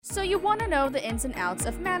So you want to know the ins and outs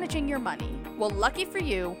of managing your money. Well, lucky for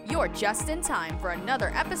you, you're just in time for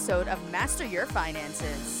another episode of Master Your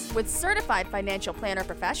Finances with certified financial planner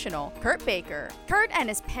professional Kurt Baker. Kurt and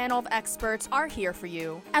his panel of experts are here for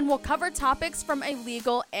you and will cover topics from a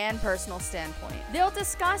legal and personal standpoint. They'll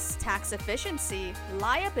discuss tax efficiency,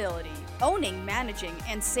 liability, owning, managing,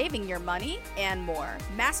 and saving your money, and more.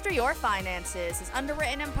 Master Your Finances is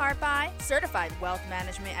underwritten in part by Certified Wealth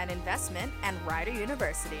Management and Investment and Rider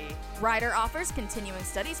University. Rider offers continuing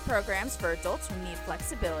studies programs for adults who need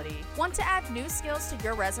flexibility. Want to add new skills to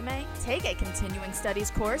your resume? Take a continuing studies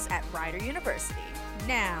course at Rider University.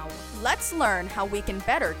 Now, let's learn how we can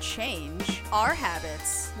better change our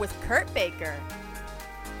habits with Kurt Baker.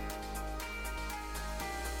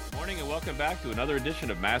 Morning and welcome back to another edition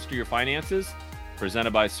of Master Your Finances,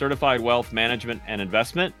 presented by Certified Wealth Management and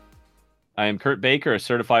Investment. I am Kurt Baker, a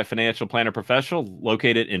certified financial planner professional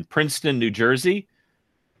located in Princeton, New Jersey.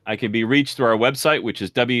 I can be reached through our website, which is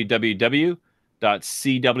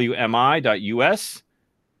www.cwmi.us,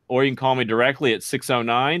 or you can call me directly at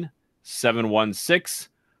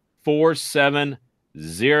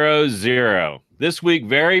 609-716-4700. This week,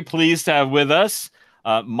 very pleased to have with us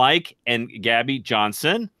Mike and Gabby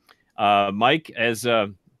Johnson. Mike, as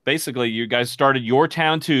basically you guys started Your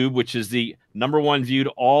Town Tube, which is the number one viewed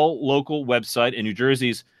all local website in New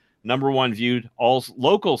Jersey's number one viewed all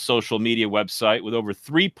local social media website with over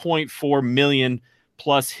 3.4 million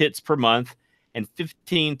plus hits per month and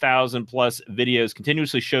 15,000 plus videos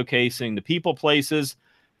continuously showcasing the people, places,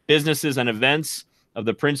 businesses, and events of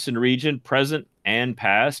the Princeton region, present and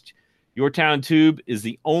past. Your Town Tube is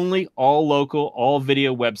the only all local, all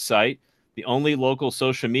video website, the only local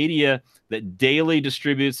social media that daily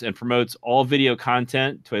distributes and promotes all video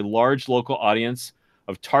content to a large local audience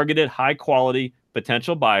of targeted high quality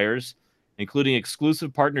potential buyers, including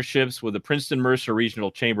exclusive partnerships with the Princeton Mercer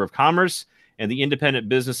Regional Chamber of Commerce and the Independent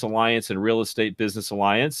Business Alliance and Real Estate Business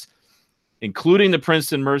Alliance, including the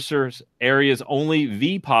Princeton Mercer area's only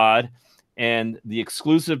VPod and the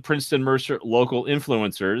exclusive Princeton Mercer local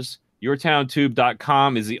influencers.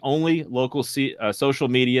 YourTownTube.com is the only local social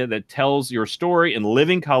media that tells your story in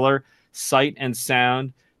living color, sight, and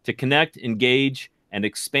sound to connect, engage, and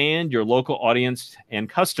expand your local audience and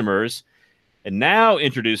customers. And now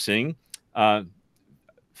introducing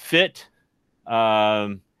Fit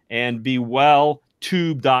and Be Well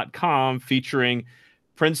Tube.com, featuring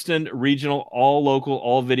Princeton regional, all local,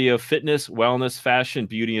 all video fitness, wellness, fashion,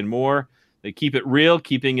 beauty, and more. They keep it real,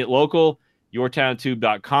 keeping it local.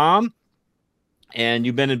 YourTownTube.com. And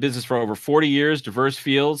you've been in business for over 40 years, diverse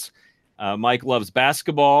fields. Mike loves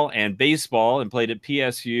basketball and baseball and played at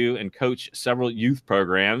PSU and coached several youth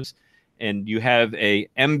programs. And you have a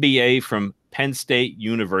MBA from Penn State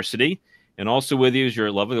University. And also with you is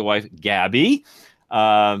your lovely wife, Gabby,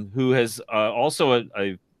 who has also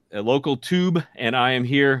a local tube, and I am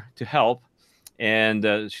here to help. And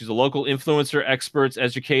she's a local influencer, experts,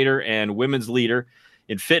 educator, and women's leader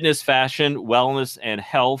in fitness, fashion, wellness, and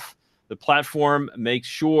health. The platform makes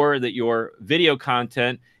sure that your video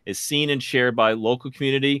content is seen and shared by local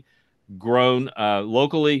community, grown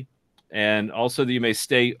locally, and also that you may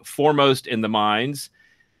stay foremost in the minds.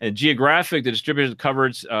 And geographic, the distributed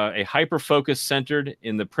coverage, a hyper-focus centered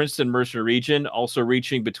in the Princeton-Mercer region, also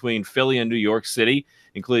reaching between Philly and New York City,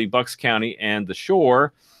 including Bucks County and the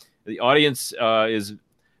Shore. The audience is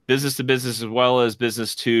business to business as well as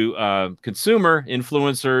business to consumer,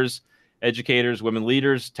 influencers, educators, women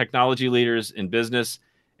leaders, technology leaders in business,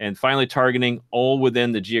 and finally targeting all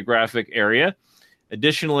within the geographic area.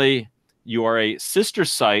 Additionally, you are a sister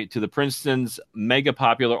site to the Princeton's mega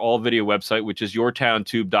popular all video website, which is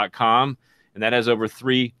YourTownTube.com, and that has over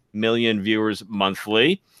 3 million viewers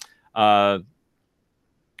monthly.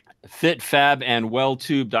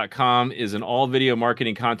 FitFabAndWellTube.com is an all video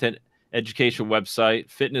marketing content education website,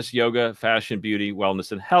 fitness, yoga, fashion, beauty,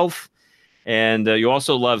 wellness, and health. And you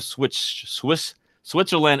also love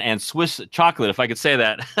Switzerland and Swiss chocolate, if I could say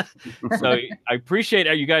that. So I appreciate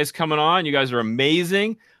you guys coming on. You guys are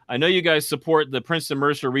amazing. I know you guys support the Princeton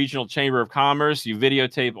Mercer Regional Chamber of Commerce. You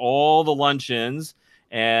videotape all the luncheons,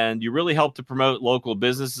 and you really help to promote local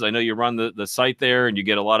businesses. I know you run the site there, and you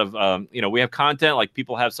get a lot of, we have content, like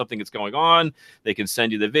people have something that's going on. They can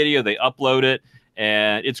send you the video, they upload it,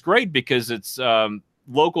 and it's great because it's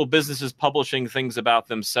local businesses publishing things about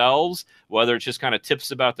themselves, whether it's just kind of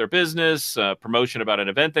tips about their business, promotion about an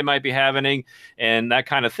event they might be having, and that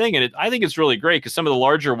kind of thing. And I think it's really great because some of the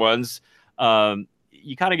larger ones,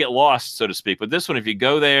 you kind of get lost, so to speak. But this one, if you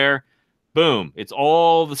go there, boom, it's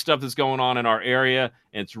all the stuff that's going on in our area,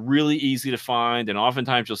 and it's really easy to find. And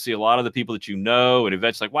oftentimes you'll see a lot of the people that you know, and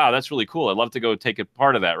events like, wow, that's really cool. I'd love to go take a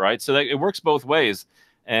part of that, right? So that, it works both ways.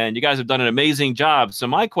 And you guys have done an amazing job. So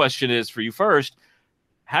my question is for you first,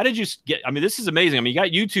 how did you get, I mean, this is amazing. I mean, you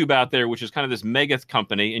got YouTube out there, which is kind of this mega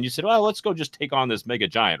company, and you said, well, let's go just take on this mega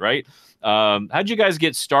giant, right? How did you guys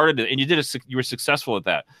get started? And you were successful at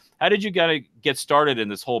that. How did you get started in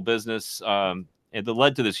this whole business? And that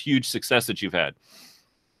led to this huge success that you've had?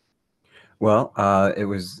 Well, I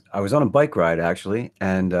was on a bike ride actually,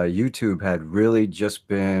 and YouTube had really just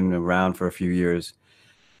been around for a few years,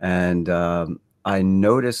 and I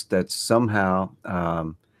noticed that somehow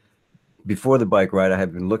before the bike ride, I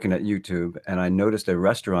had been looking at YouTube, and I noticed a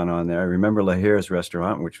restaurant on there. I remember Lahir's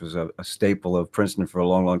restaurant, which was a staple of Princeton for a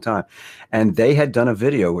long, long time, and they had done a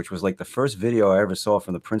video, which was like the first video I ever saw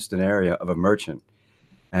from the Princeton area of a merchant.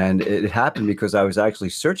 And it happened because I was actually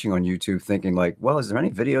searching on YouTube thinking like, well, is there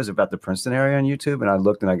any videos about the Princeton area on YouTube? And I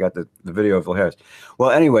looked and I got the video of Lahir's.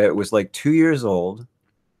 Well, anyway, it was like 2 years old.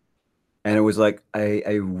 And it was like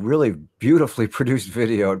a really beautifully produced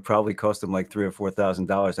video. It probably cost them like $3,000 or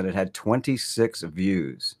 $4,000, and it had 26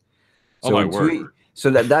 views. So oh my word. So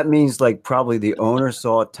that means like probably the owner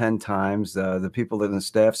saw it 10 times, the people in the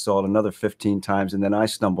staff saw it another 15 times, and then I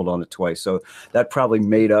stumbled on it twice. So that probably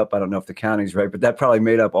made up, I don't know if the counting's right, but that probably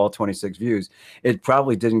made up all 26 views. It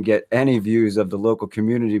probably didn't get any views of the local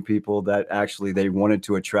community people that actually they wanted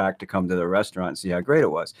to attract to come to the restaurant and see how great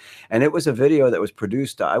it was. And it was a video that was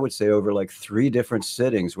produced, I would say, over like 3 different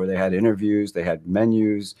sittings where they had interviews, they had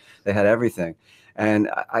menus, they had everything. And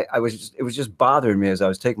it was just bothering me as I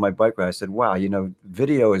was taking my bike ride. I said, wow, you know,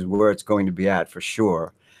 video is where it's going to be at for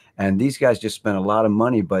sure. And these guys just spent a lot of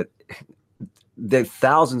money, but there are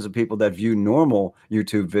thousands of people that view normal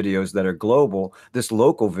YouTube videos that are global. This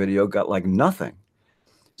local video got like nothing.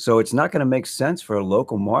 So it's not going to make sense for a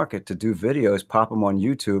local market to do videos, pop them on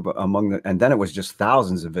YouTube and then it was just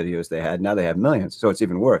thousands of videos they had. Now they have millions. So it's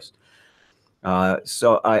even worse.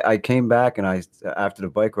 So I came back and after the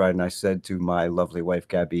bike ride, and I said to my lovely wife,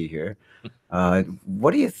 Gabby here,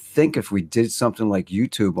 what do you think if we did something like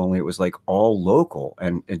YouTube, only it was like all local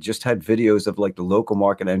and it just had videos of like the local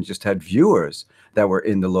market and just had viewers that were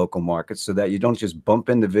in the local market, so that you don't just bump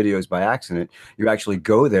into videos by accident. You actually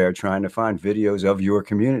go there trying to find videos of your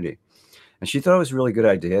community. And she thought it was a really good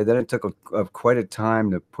idea. Then it took quite a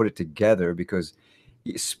time to put it together, because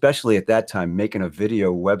especially at that time, making a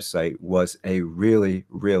video website was a really,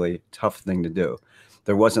 really tough thing to do.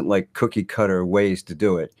 There wasn't like cookie cutter ways to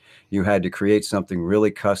do it. You had to create something really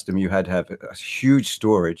custom. You had to have a huge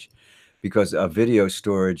storage, because a video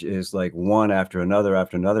storage is like one after another,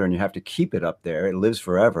 and you have to keep it up there. It lives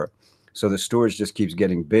forever. So the storage just keeps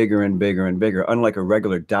getting bigger and bigger and bigger, unlike a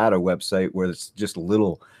regular data website where it's just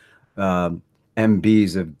little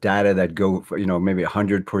MBs of data that go for, you know, maybe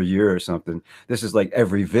 100 per year or something. This is like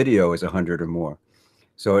every video is 100 or more.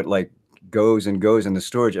 So it like goes and goes in the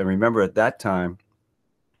storage. And remember at that time,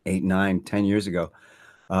 8, 9, 10 years ago,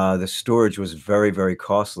 the storage was very, very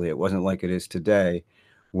costly. It wasn't like it is today,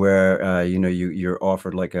 where you know, you're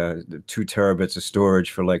offered like 2 terabits of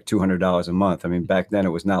storage for like $200 a month. I mean, back then it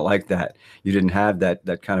was not like that. You didn't have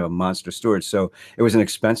that kind of a monster storage. So it was an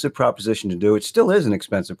expensive proposition to do. It still is an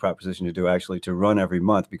expensive proposition to do, actually, to run every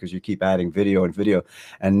month, because you keep adding video and video.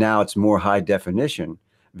 And now it's more high definition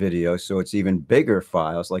video, so it's even bigger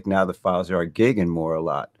files. Like now the files are a gig and more a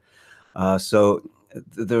lot. So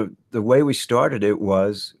the way we started it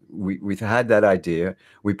was we had that idea,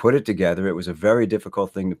 we put it together. It was a very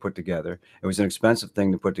difficult thing to put together. It was an expensive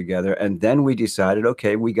thing to put together. And then we decided,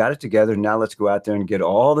 okay, we got it together. Now let's go out there and get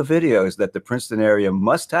all the videos that the Princeton area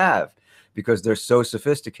must have, because they're so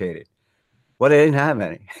sophisticated. Well, they didn't have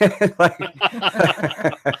any.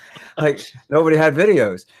 like nobody had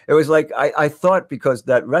videos. It was like, I thought because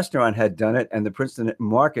that restaurant had done it, and the Princeton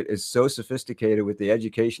market is so sophisticated with the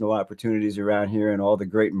educational opportunities around here and all the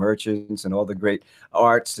great merchants and all the great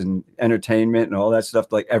arts and entertainment and all that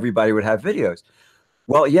stuff, like everybody would have videos.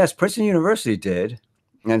 Well, yes, Princeton University did.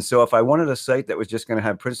 And so if I wanted a site that was just going to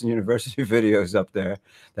have Princeton University videos up there,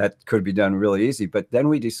 that could be done really easy. But then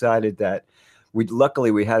we decided that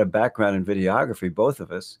luckily we had a background in videography, both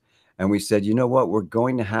of us. And we said, you know what, we're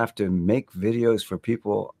going to have to make videos for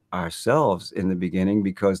people ourselves in the beginning,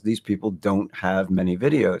 because these people don't have many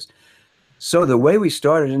videos. So the way we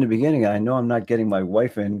started in the beginning, I know I'm not getting my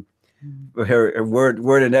wife in her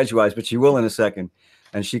word in edgewise, but she will in a second.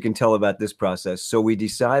 And she can tell about this process. So we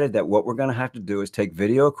decided that what we're going to have to do is take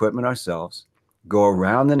video equipment ourselves, go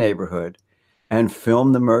around the neighborhood, and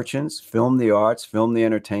film the merchants, film the arts, film the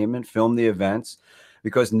entertainment, film the events,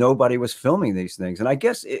 because nobody was filming these things. And I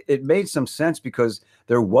guess it made some sense because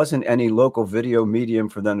there wasn't any local video medium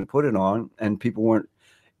for them to put it on, and people weren't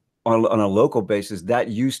on a local basis that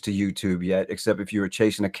used to YouTube yet, except if you were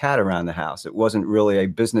chasing a cat around the house. It wasn't really a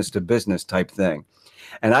business to business type thing.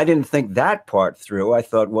 And I didn't think that part through. I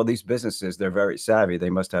thought, well, these businesses, they're very savvy.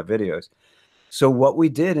 They must have videos. So what we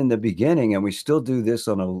did in the beginning, and we still do this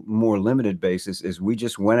on a more limited basis, is we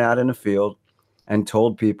just went out in the field and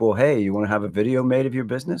told people, hey, you want to have a video made of your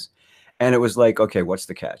business? And it was like, okay, what's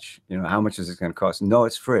the catch? How much is it going to cost? No,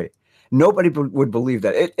 it's free. Nobody would believe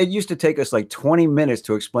that. It used to take us like 20 minutes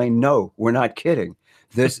to explain, no, we're not kidding.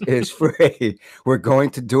 This is free. We're going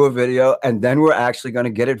to do a video, and then we're actually going to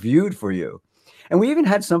get it viewed for you. And we even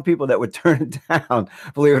had some people that would turn it down,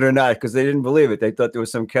 believe it or not, because they didn't believe it. They thought there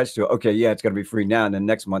was some catch to it. Okay, yeah, it's going to be free now, and then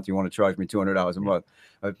next month you want to charge me $200 a month.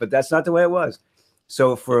 But that's not the way it was.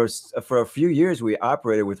 So for a few years, we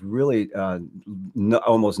operated with really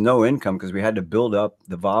almost no income because we had to build up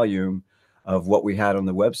the volume of what we had on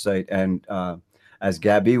the website. And as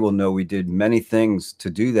Gabby will know, we did many things to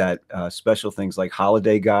do that, special things like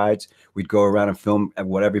holiday guides. We'd go around and film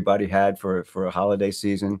what everybody had for a holiday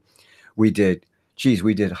season. We did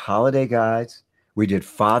holiday guides. We did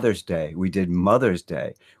Father's Day. We did Mother's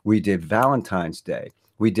Day. We did Valentine's Day.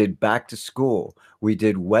 We did back to school. We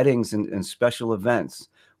did weddings and special events.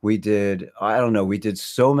 We did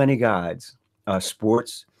so many guides,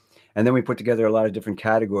 sports. And then we put together a lot of different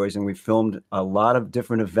categories, and we filmed a lot of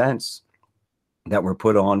different events that were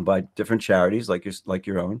put on by different charities like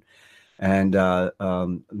your own. And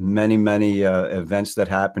many events that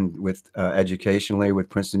happened with educationally with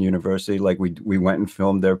Princeton University. Like we went and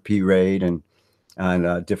filmed their P-Raid and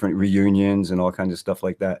different reunions and all kinds of stuff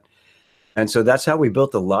like that. And so that's how we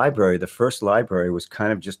built the library. The first library was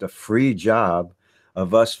kind of just a free job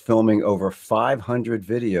of us filming over 500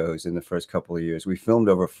 videos in the first couple of years. We filmed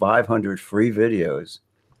over 500 free videos.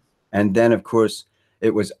 And then, of course,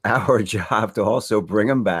 it was our job to also bring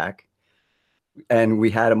them back. And we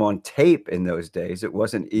had them on tape in those days. It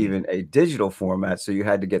wasn't even a digital format. So you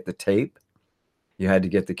had to get the tape. You had to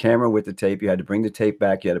get the camera with the tape. You had to bring the tape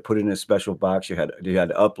back. You had to put it in a special box. You had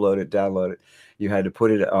to upload it, download it. You had to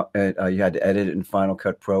put it. You had to edit it in Final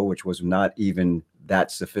Cut Pro, which was not even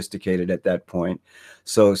that sophisticated at that point.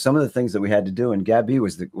 So some of the things that we had to do, and Gabby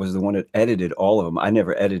was the one that edited all of them. I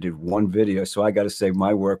never edited one video, so I got to say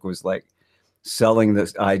my work was like selling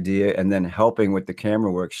this idea and then helping with the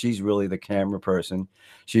camera work. She's really the camera person.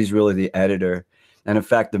 She's really the editor. And in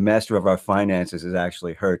fact, the master of our finances is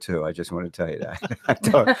actually her too. I just want to tell you that. I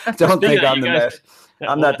don't think I'm the best.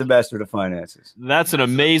 I'm not the master of the finances. That's an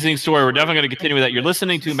amazing story. We're definitely going to continue with that. You're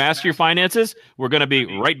listening to Master Your Finances. We're going to be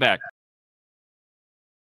right back.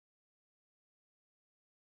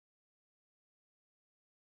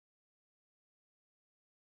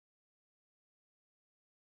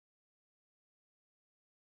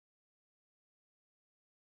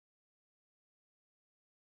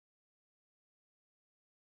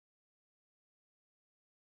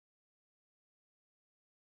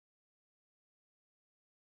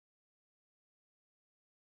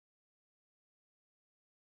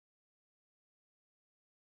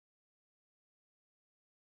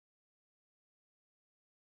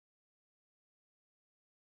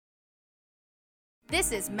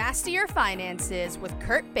 This is Master Your Finances with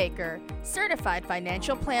Kurt Baker, Certified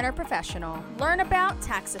Financial Planner Professional. Learn about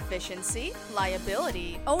tax efficiency,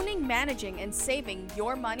 liability, owning, managing, and saving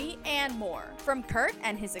your money, and more from Kurt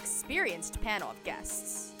and his experienced panel of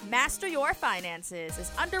guests. Master Your Finances is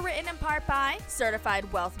underwritten in part by Certified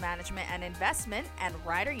Wealth Management and Investment and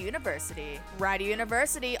Rider University. Rider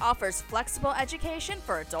University offers flexible education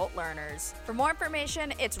for adult learners. For more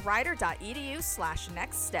information, it's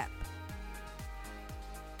rider.edu/nextstep.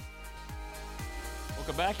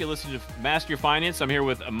 Welcome back. You're listening to Master Your Finance. I'm here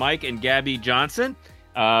with Mike and Gabby Johnson.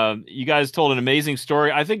 You guys told an amazing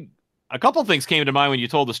story. I think a couple things came to mind when you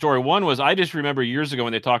told the story. One was I just remember years ago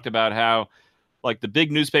when they talked about how like the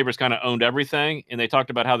big newspapers kind of owned everything, and they talked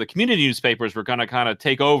about how the community newspapers were going to kind of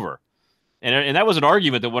take over. And that was an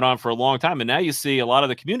argument that went on for a long time. And now you see a lot of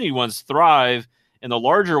the community ones thrive, and the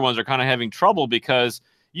larger ones are kind of having trouble because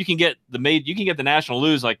you can get the national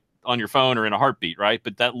news like on your phone or in a heartbeat, right?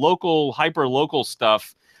 But that local, hyper local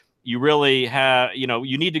stuff, you really have,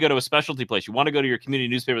 you need to go to a specialty place. You want to go to your community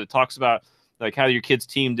newspaper that talks about like how your kid's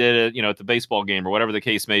team did it, at the baseball game or whatever the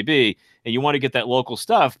case may be. And you want to get that local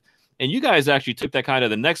stuff. And you guys actually took that kind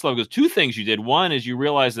of the next level. Because two things you did. One is you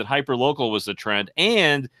realized that hyper local was the trend,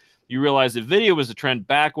 and you realized that video was the trend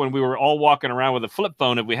back when we were all walking around with a flip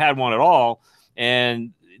phone, if we had one at all.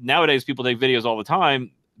 And nowadays people take videos all the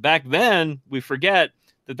time. Back then, we forget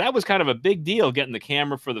that was kind of a big deal, getting the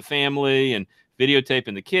camera for the family and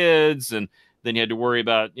videotaping the kids, and then you had to worry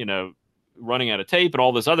about, you know, running out of tape and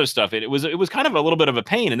all this other stuff. It was kind of a little bit of a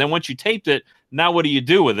pain. And then once you taped it, now what do you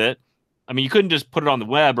do with it? I mean, you couldn't just put it on the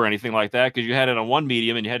web or anything like that because you had it on one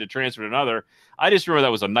medium and you had to transfer to another. I just remember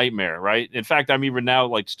that was a nightmare, right? In fact, I'm even now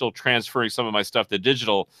like still transferring some of my stuff to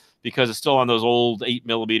digital because it's still on those old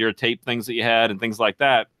 8mm tape things that you had and things like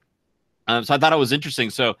that. So I thought it was interesting.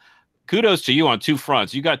 So kudos to you on two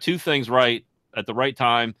fronts. You got two things right at the right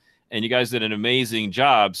time, and you guys did an amazing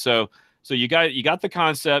job. So you got the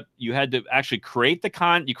concept. You had to actually create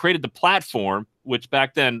you created the platform, which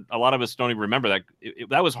back then a lot of us don't even remember that.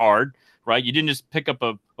 That was hard, right? You didn't just pick up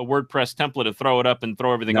a WordPress template and throw it up and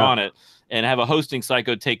throw everything on it and have a hosting site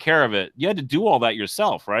go take care of it. You had to do all that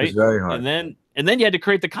yourself, right? It's very hard. And then you had to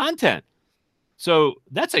create the content. So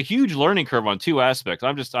that's a huge learning curve on two aspects.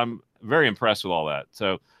 I'm very impressed with all that.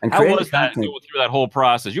 So and how was that going through that whole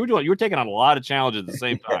process? You were taking on a lot of challenges at the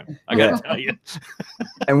same time. I got to tell you.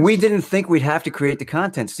 And we didn't think we'd have to create the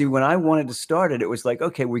content. See, when I wanted to start it, it was like,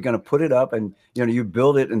 okay, we're going to put it up, and you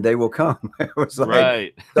build it, and they will come. It was like,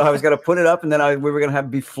 right. So I was going to put it up, and then we were going to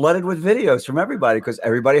be flooded with videos from everybody because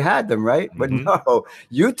everybody had them, right? But no,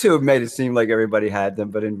 YouTube made it seem like everybody had them,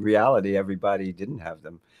 but in reality, everybody didn't have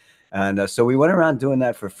them. And so we went around doing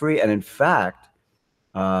that for free. And in fact,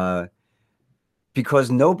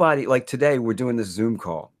 because nobody, like today, we're doing this Zoom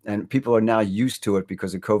call, and people are now used to it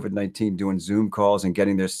because of COVID-19, doing Zoom calls and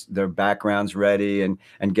getting their backgrounds ready and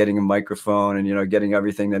getting a microphone and, getting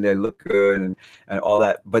everything that they look good and all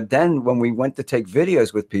that. But then when we went to take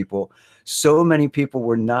videos with people, so many people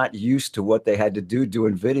were not used to what they had to do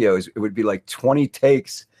doing videos. It would be like 20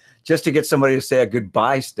 takes just to get somebody to say a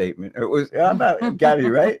goodbye statement. It was, Gabby,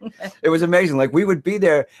 right? It was amazing. Like we would be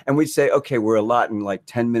there and we'd say, okay, we're allotting like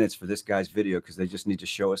 10 minutes for this guy's video because they just need to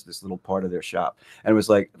show us this little part of their shop. And it was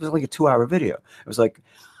like a 2-hour video. It was like,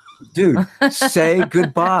 dude, say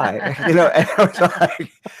goodbye. And it was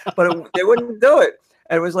like, but they wouldn't do it.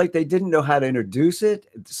 And it was like they didn't know how to introduce it.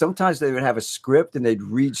 Sometimes they would have a script and they'd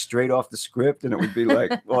read straight off the script, and it would be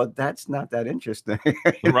like, well, that's not that interesting.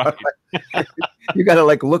 Right. You got to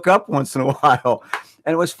like look up once in a while.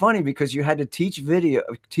 And it was funny because you had to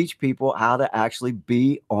teach people how to actually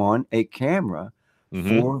be on a camera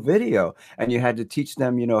for video. And you had to teach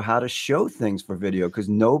them, how to show things for video, because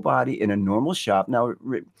nobody in a normal shop. Now,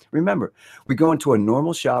 remember, we go into a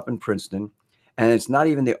normal shop in Princeton, and it's not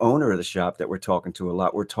even the owner of the shop that we're talking to a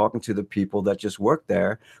lot. We're talking to the people that just work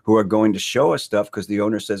there who are going to show us stuff because the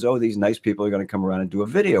owner says, oh, these nice people are going to come around and do a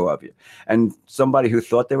video of you. And somebody who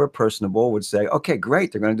thought they were personable would say, okay,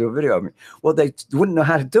 great, they're going to do a video of me. Well, they wouldn't know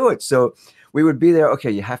how to do it. So we would be there,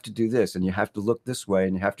 okay, you have to do this, and you have to look this way,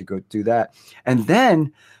 and you have to go do that. And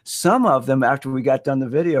then some of them, after we got done the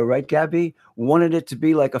video, right, Gabby, wanted it to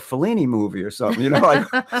be like a Fellini movie or something. Like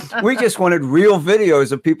we just wanted real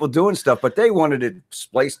videos of people doing stuff, but they wanted it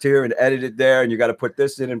spliced here and edited there, and you got to put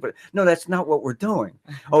this in. And no, that's not what we're doing.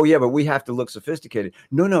 Oh, yeah, but we have to look sophisticated.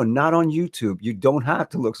 No, not on YouTube. You don't have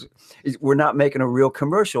to look. We're not making a real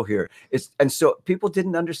commercial here. And so people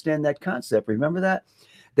didn't understand that concept. Remember that?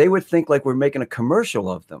 They would think like we're making a commercial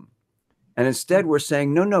of them. And instead we're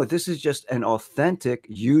saying, no, this is just an authentic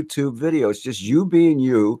YouTube video. It's just you being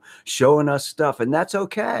you, showing us stuff. And that's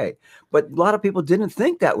okay. But a lot of people didn't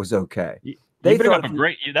think that was okay.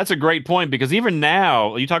 That's a great point, because even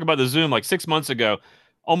now, you talk about the Zoom, like 6 months ago,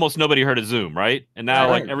 almost nobody heard of Zoom, right? And now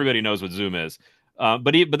like everybody knows what Zoom is.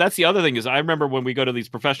 But that's the other thing is I remember when we go to these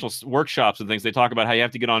professional workshops and things, they talk about how you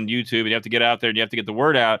have to get on YouTube and you have to get out there and you have to get the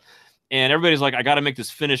word out. And everybody's like, I got to make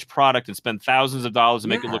this finished product and spend thousands of dollars to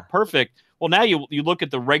make it look perfect. Well, now you look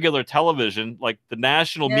at the regular television, like the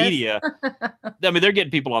national media. I mean, they're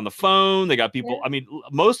getting people on the phone. They got people. I mean,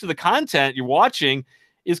 most of the content you're watching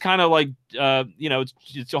is kind of like,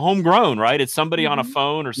 it's a homegrown, right? It's somebody on a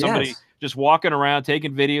phone or somebody just walking around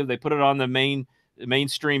taking video. They put it on the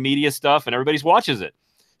mainstream media stuff, and everybody watches it.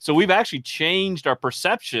 So we've actually changed our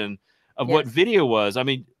perception of what video was. I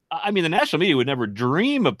mean, the national media would never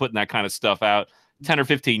dream of putting that kind of stuff out 10 or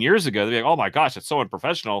 15 years ago. They'd be like, oh my gosh, it's so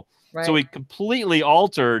unprofessional. Right. So we completely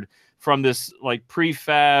altered from this like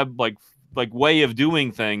prefab, like way of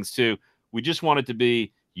doing things to, we just want it to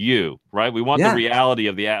be you, right? We want the reality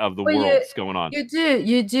of the world that's going on.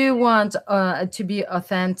 You do want to be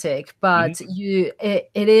authentic, but it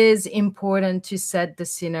is important to set the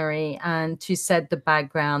scenery and to set the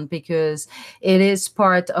background, because it is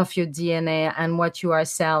part of your DNA and what you are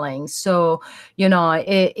selling. So,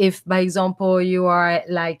 if by example you are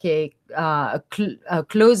like a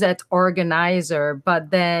closet organizer, but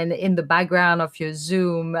then in the background of your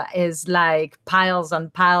Zoom is like piles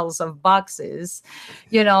and piles of boxes,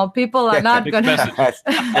 people are not going to.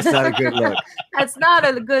 That's not a good look. That's not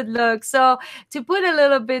a good look. So to put a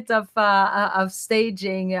little bit of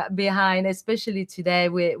staging behind, especially today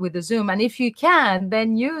with the Zoom, and if you can,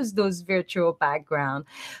 then use those virtual background.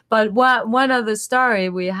 But one of the story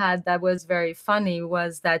we had that was very funny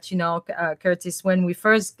was that, Curtis, when we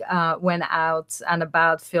first went out and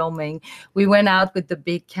about filming, we went out with the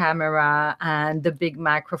big camera and the big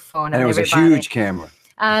microphone. And it was a huge camera.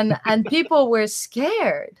 And people were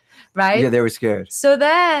scared, right? Yeah, they were scared. So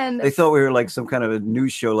then they thought we were like some kind of a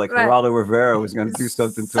news show, like Geraldo Rivera was going to do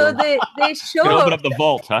something to them. So they showed. Open up the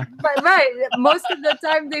vault, huh? Right. Most of the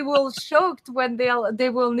time they will shocked when they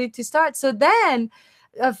will need to start. So then.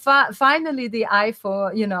 Finally, the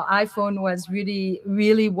iPhone was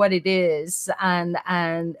really what it is,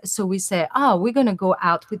 and so we say, we're gonna go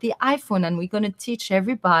out with the iPhone and we're gonna teach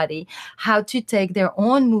everybody how to take their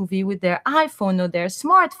own movie with their iPhone or their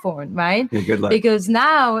smartphone, right? Yeah, good luck. Because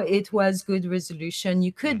now it was good resolution,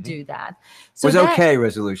 you could do that. So it was okay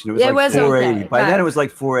resolution. It was like 480. Okay, By then it was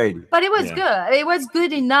like 480. But it was good. It was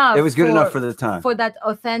good enough. It was good enough for the time, for that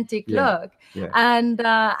authentic look. Yeah. And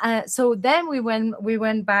so then we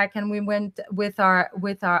went back and we went with our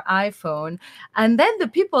iPhone, and then the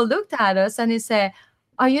people looked at us and they said,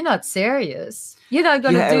 "Are you not serious? You're not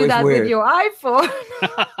going to do that with your iPhone?"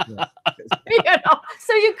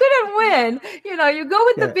 So you couldn't win. You go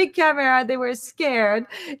with the big camera, they were scared.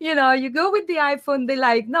 You go with the iPhone, they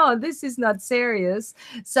like, no, this is not serious.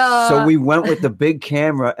 So we went with the big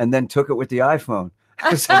camera and then took it with the iPhone.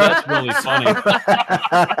 So that's really funny.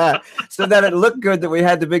 So that it looked good that we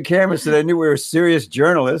had the big camera, so they knew we were serious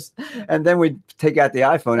journalists. And then we'd take out the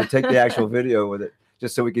iPhone and take the actual video with it,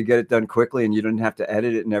 just so we could get it done quickly, and you didn't have to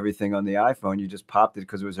edit it and everything on the iPhone. You just popped it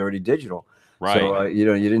because it was already digital. Right. So, you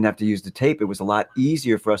didn't have to use the tape. It was a lot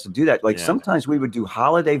easier for us to do that. Like sometimes we would do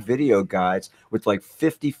holiday video guides with like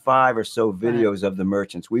 55 or so videos of the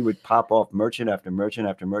merchants. We would pop off merchant after merchant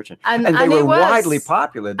after merchant. And they were widely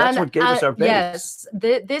popular. That's what gave us our base. Yes,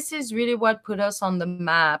 this is really what put us on the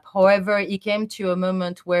map. However, it came to a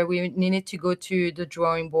moment where we needed to go to the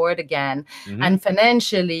drawing board again. And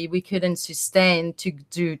financially, we couldn't sustain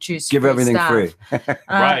to choose give everything free.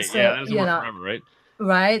 Right. So, that doesn't work forever, right?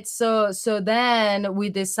 Right. So then we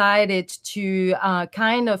decided to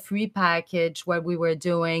kind of repackage what we were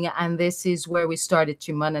doing. And this is where we started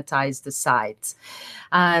to monetize the site.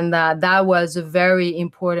 And that was a very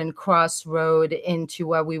important crossroad into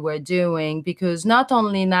what we were doing, because not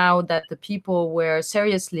only now that the people were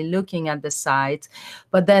seriously looking at the site,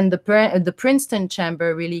 but then the Princeton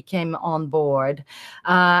Chamber really came on board.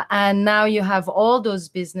 And now you have all those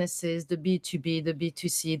businesses, the B2B, the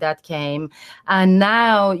B2C that came. And now,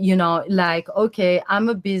 like, okay, I'm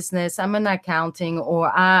a business, I'm an accounting,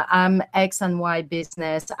 or I'm X and Y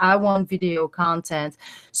business. I want video content.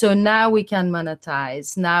 So now we can monetize.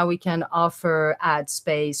 Now we can offer ad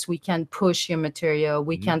space. We can push your material.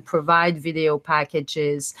 We can provide video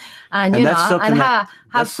packages, and have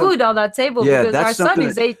food on that table, because our son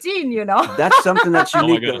is 18. That's something that's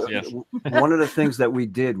unique. Oh my goodness, yes. One of the things that we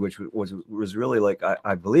did, which was really like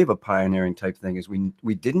I believe a pioneering type thing, is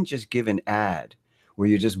we didn't just give an ad where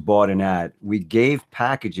you just bought an ad. We gave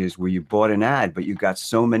packages where you bought an ad, but you got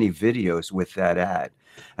so many videos with that ad.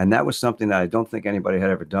 And that was something that I don't think anybody had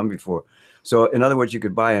ever done before. So in other words, you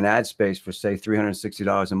could buy an ad space for, say,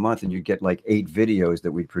 $360 a month, and you get like 8 videos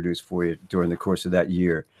that we produce for you during the course of that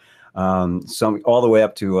year. Some all the way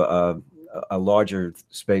up to a larger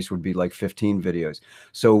space would be like 15 videos.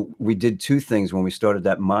 So we did 2 things when we started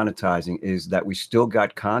that monetizing, is that we still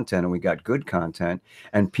got content, and we got good content,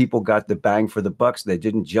 and people got the bang for the bucks. They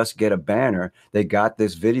didn't just get a banner. They got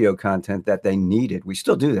this video content that they needed. We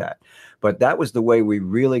still do that. But that was the way we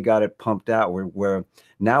really got it pumped out, where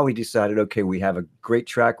now we decided, okay, we have a great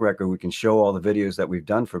track record. We can show all the videos that we've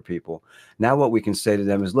done for people. Now what we can say to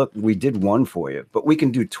them is, look, we did 1 for you, but we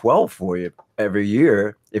can do 12 for you every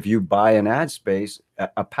year if you buy an ad space,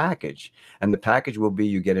 a package. And the package will be,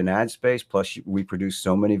 you get an ad space, plus we produce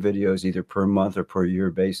so many videos either per month or per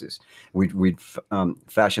year basis. We'd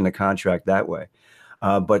fashion a contract that way.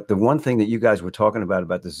 But the one thing that you guys were talking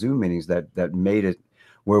about the Zoom meetings that made it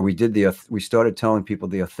where we started telling people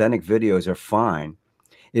the authentic videos are fine,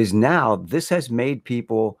 is now this has made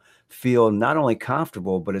people feel not only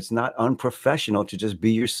comfortable, but it's not unprofessional to just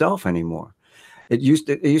be yourself anymore. It used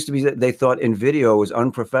to be that they thought in video it was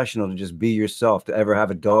unprofessional to just be yourself, to ever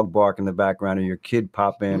have a dog bark in the background or your kid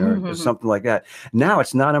pop in or something like that. Now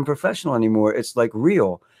it's not unprofessional anymore. It's like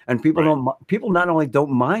real. And people not only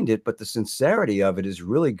don't mind it, but the sincerity of it is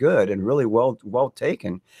really good and really well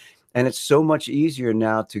taken. And it's so much easier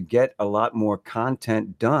now to get a lot more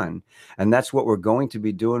content done. And that's what we're going to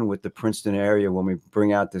be doing with the Princeton area when we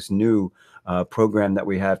bring out this new program that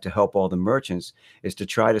we have to help all the merchants, is to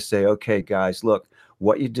try to say, okay, guys, look,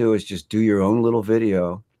 what you do is just do your own little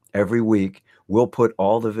video every week. We'll put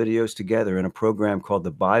all the videos together in a program called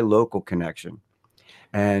the Buy Local Connection.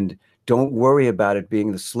 And don't worry about it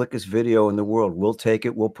being the slickest video in the world. We'll take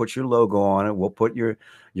it. We'll put your logo on it. We'll put your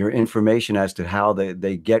information as to how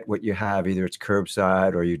they get what you have. Either it's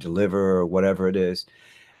curbside or you deliver or whatever it is.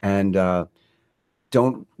 And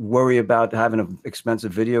don't worry about having an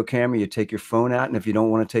expensive video camera. You take your phone out. And if you don't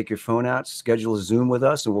want to take your phone out, schedule a Zoom with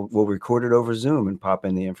us and we'll record it over Zoom and pop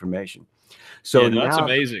in the information. So that's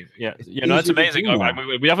amazing. That's amazing. We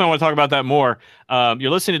definitely want to talk about that more.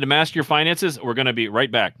 You're listening to Master Your Finances. We're going to be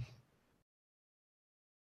right back.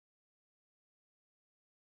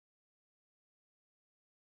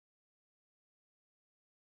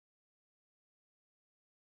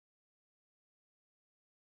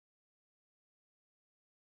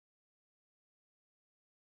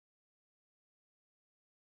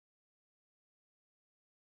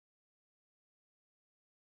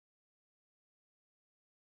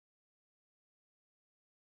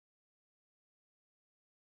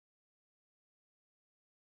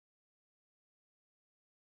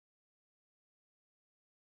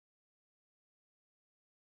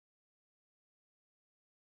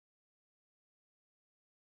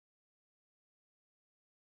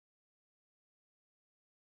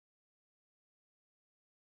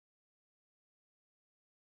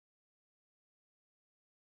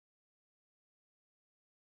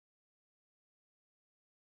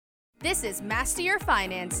 This is Master Your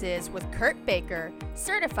Finances with Kurt Baker,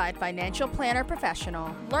 Certified Financial Planner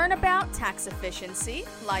Professional. Learn about tax efficiency,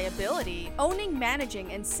 liability, owning,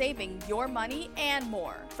 managing, and saving your money, and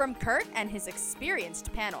more from Kurt and his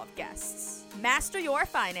experienced panel of guests. Master Your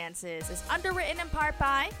Finances is underwritten in part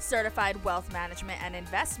by Certified Wealth Management and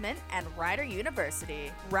Investment and Rider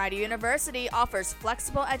University. Rider University offers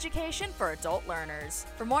flexible education for adult learners.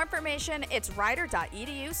 For more information, it's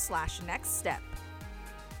rider.edu/nextstep.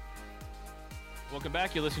 Welcome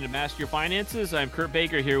back. You're listening to Master Your Finances. I'm Kurt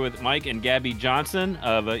Baker here with Mike and Gabby Johnson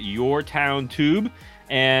of Your Town Tube.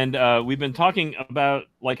 And we've been talking about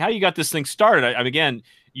like how you got this thing started. Again,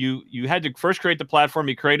 you had to first create the platform.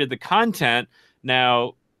 You created the content.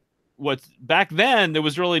 Now, back then, there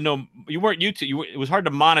was really you weren't YouTube. It was hard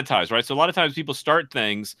to monetize, right? So a lot of times people start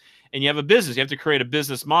things and you have a business. You have to create a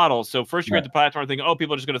business model. So first you create the platform thinking, oh,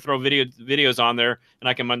 people are just going to throw videos on there and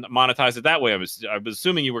I can monetize it that way. I was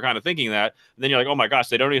assuming you were kind of thinking that. And then you're like, oh my gosh,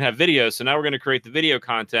 they don't even have videos. So now we're going to create the video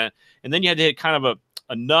content. And then you had to hit kind of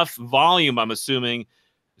enough volume, I'm assuming.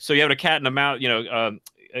 So you have a cat and a mouse,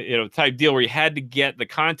 type deal where you had to get the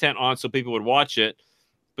content on so people would watch it.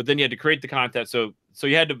 But then you had to create the content. So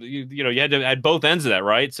you had to, you had to add both ends of that,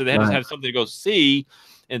 right? So they had to have something to go see.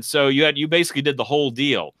 And so you basically did the whole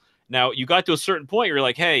deal. Now you got to a certain point, you're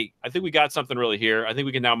like, hey, I think we got something really here. I think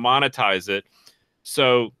we can now monetize it.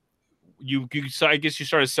 So I guess you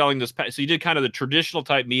started selling this. So you did kind of the traditional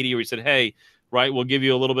type media where you said, hey, right, we'll give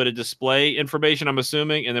you a little bit of display information, I'm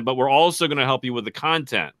assuming. But we're also going to help you with the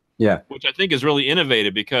content. Yeah. Which I think is really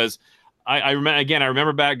innovative because I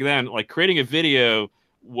remember back then, like creating a video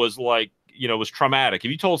was like, was traumatic.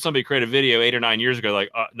 If you told somebody to create a video 8 or 9 years ago,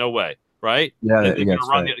 like, no way. Right. Yeah.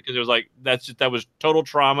 Because it was like, that was total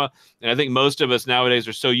trauma. And I think most of us nowadays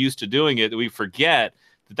are so used to doing it that we forget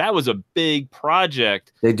that was a big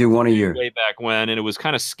project. They do one a year way back when, and it was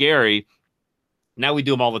kind of scary. Now we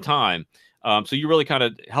do them all the time. So you really kind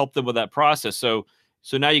of help them with that process. So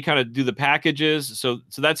now you kind of do the packages. So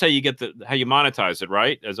that's how you how you monetize it,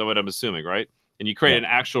 right? As what I'm assuming, right? And you create an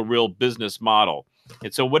actual real business model.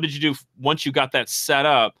 And so what did you do once you got that set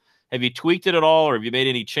up? Have you tweaked it at all, or have you made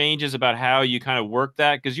any changes about how you kind of work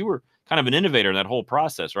that? Because you were kind of an innovator in that whole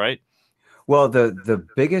process, right? Well, the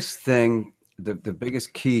biggest thing, the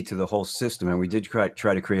biggest key to the whole system, and we did try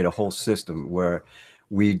to create a whole system where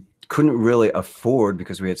we couldn't really afford,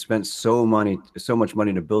 because we had spent so much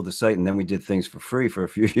money to build the site, and then we did things for free for a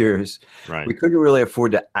few years. Right. We couldn't really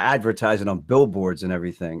afford to advertise it on billboards and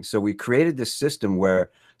everything. So we created this system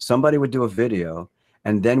where somebody would do a video,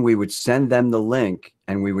 and then we would send them the link,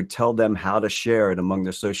 and we would tell them how to share it among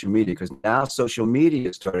their social media, because now social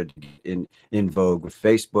media started to get in vogue with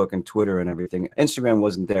Facebook and Twitter and everything. Instagram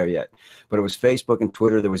wasn't there yet, but it was Facebook and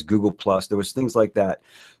Twitter. There was Google Plus. There was things like that.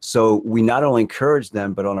 So we not only encouraged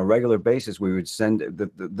them, but on a regular basis, we would send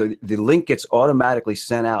the link gets automatically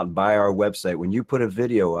sent out by our website. When you put a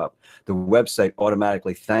video up, the website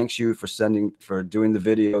automatically thanks you for doing the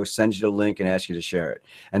video, sends you the link, and asks you to share it.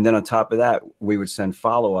 And then on top of that, we would send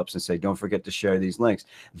follow-ups and say, don't forget to share these links.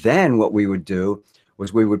 Then what we would do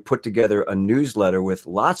was we would put together a newsletter with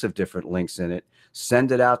lots of different links in it,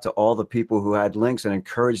 send it out to all the people who had links, and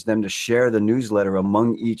encourage them to share the newsletter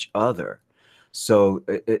among each other. So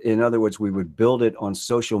in other words, we would build it on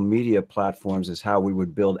social media platforms is how we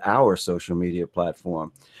would build our social media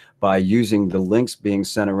platform, by using the links being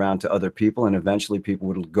sent around to other people. And eventually people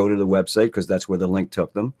would go to the website because that's where the link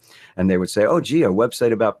took them. And they would say, oh, gee, a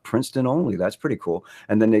website about Princeton only. That's pretty cool.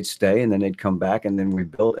 And then they'd stay, and then they'd come back, and then we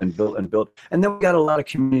built and built and built. And then we got a lot of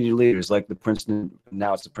community leaders like the Princeton,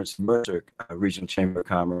 now it's the Princeton Mercer Regional Chamber of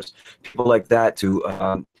Commerce, people like that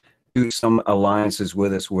to do some alliances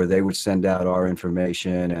with us where they would send out our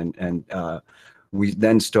information. And we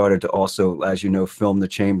then started to also, as you know, film the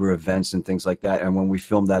chamber events and things like that. And when we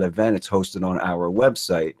filmed that event, it's hosted on our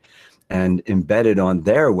website and embedded on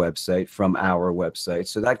their website from our website.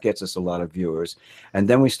 So that gets us a lot of viewers. And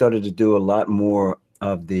then we started to do a lot more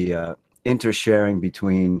of the intersharing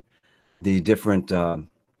between the different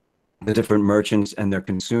merchants and their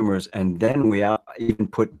consumers. And then we even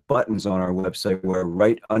put buttons on our website where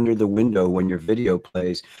right under the window, when your video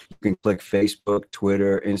plays, you can click Facebook,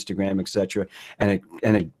 Twitter, Instagram, etc. And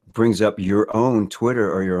it brings up your own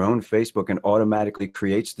Twitter or your own Facebook and automatically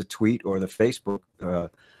creates the tweet or the Facebook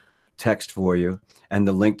text for you and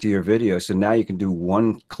the link to your video. So now you can do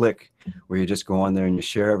one click where you just go on there and you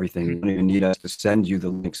share everything. You don't even need us to send you the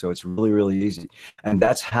link. So it's really, really easy. And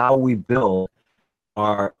that's how we build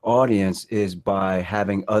our audience, is by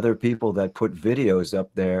having other people that put videos up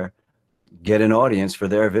there get an audience for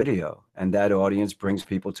their video, and that audience brings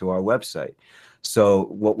people to our website. So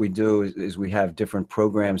what we do is we have different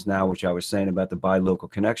programs now, which I was saying about the Buy Local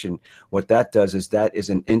Connection. What that does is that is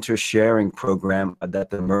an inter-sharing program that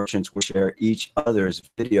the merchants will share each other's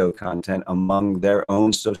video content among their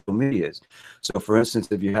own social medias. So for instance,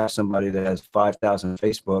 if you have somebody that has 5,000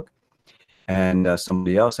 Facebook and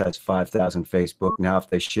somebody else has 5,000 Facebook, now if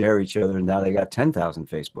they share each other, now they got 10,000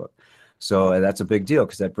 Facebook. So that's a big deal,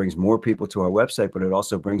 because that brings more people to our website, but it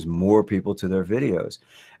also brings more people to their videos.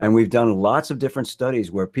 And we've done lots of different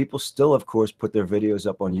studies where people still, of course, put their videos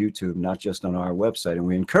up on YouTube, not just on our website. And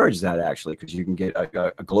we encourage that, actually, because you can get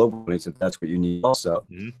a global audience if that's what you need also.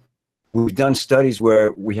 Mm-hmm. We've done studies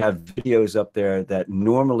where we have videos up there that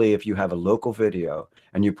normally, if you have a local video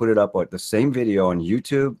and you put it up, the same video on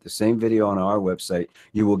YouTube, the same video on our website,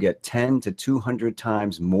 you will get 10 to 200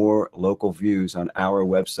 times more local views on our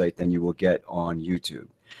website than you will get on YouTube.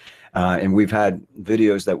 And we've had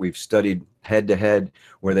videos that we've studied head to head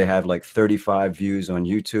where they have like 35 views on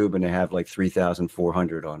YouTube and they have like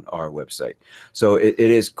 3,400 on our website. So it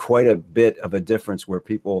is quite a bit of a difference where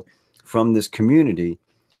people from this community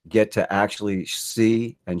get to actually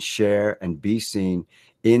see and share and be seen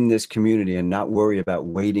in this community and not worry about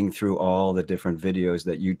wading through all the different videos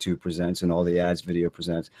that YouTube presents and all the ads video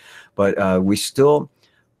presents. But we still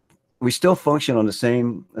function on the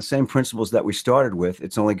same principles that we started with.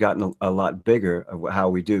 It's only gotten a lot bigger of how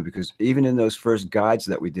we do, because even in those first guides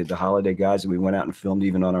that we did, the holiday guides that we went out and filmed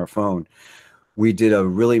even on our phone, we did a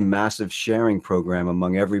really massive sharing program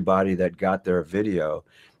among everybody that got their video.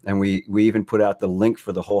 And we even put out the link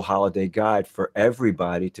for the whole holiday guide for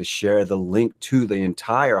everybody to share the link to the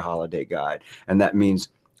entire holiday guide. And that means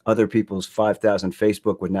other people's 5,000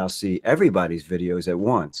 Facebook would now see everybody's videos at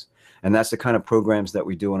once. And that's the kind of programs that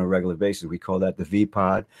we do on a regular basis. We call that the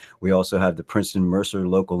VPod. We also have the Princeton Mercer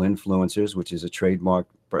Local Influencers, which is a trademark.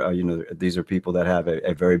 These are people that have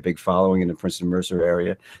a very big following in the Princeton Mercer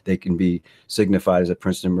area. They can be signified as a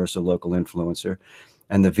Princeton Mercer Local Influencer.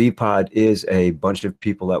 And the VPod is a bunch of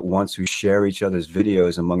people at once who share each other's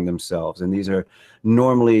videos among themselves. And these are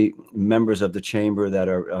normally members of the chamber that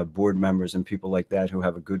are board members and people like that who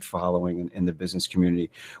have a good following in the business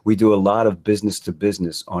community. We do a lot of business to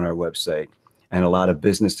business on our website and a lot of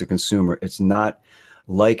business to consumer. It's not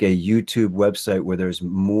like a YouTube website where there's a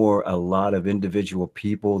lot of individual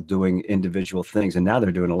people doing individual things. And now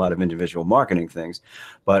they're doing a lot of individual marketing things.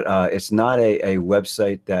 But it's not a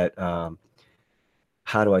website that...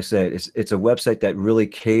 how do I say it? It's a website that really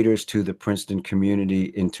caters to the Princeton community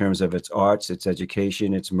in terms of its arts, its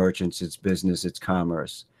education, its merchants, its business, its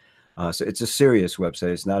commerce. So it's a serious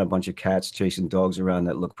website. It's not a bunch of cats chasing dogs around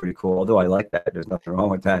that look pretty cool. Although I like that. There's nothing wrong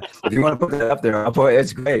with that. If you want to put that up there,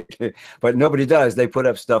 it's great. But nobody does. They put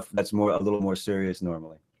up stuff that's a little more serious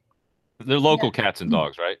normally. They're local cats and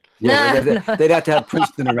dogs, right? Yeah, they'd have to have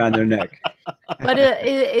Princeton around their neck. But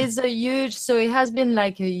it's a huge, so it has been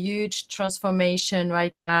like a huge transformation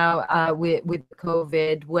right now with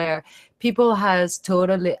COVID, where people have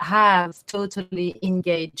totally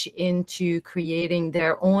engaged into creating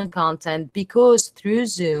their own content, because through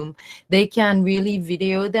Zoom they can really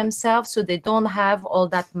video themselves, so they don't have all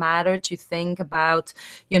that matter to think about,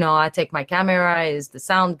 I take my camera, is the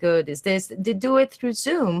sound good, is this, they do it through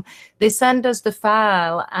Zoom. They send us the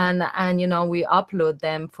file, and we upload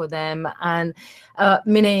them for them, and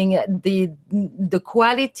meaning the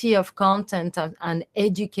quality of content and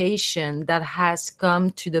education that has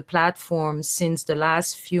come to the platform since the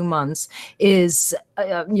last few months is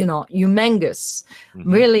humongous.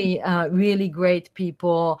 Really great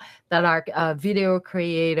people that are video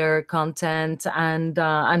creator content,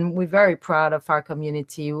 and we're very proud of our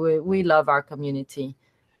community. We love our community.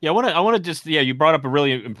 Yeah, I want to just, you brought up a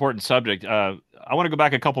really important subject. I want to go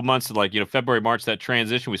back a couple months to February, March, that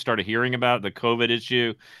transition we started hearing about, the COVID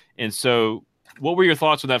issue. And so what were your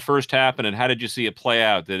thoughts when that first happened, and how did you see it play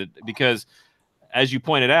out? Because as you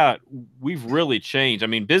pointed out, we've really changed. I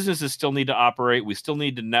mean, businesses still need to operate. We still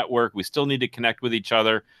need to network. We still need to connect with each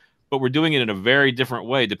other, but we're doing it in a very different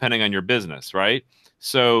way depending on your business, right?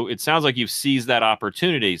 So it sounds like you've seized that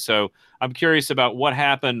opportunity. So I'm curious about what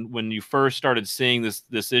happened when you first started seeing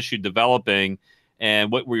this issue developing,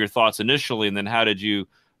 and what were your thoughts initially, and then how did you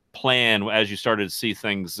plan as you started to see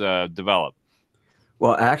things develop?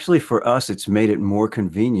 Well, actually, for us, it's made it more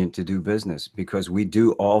convenient to do business, because we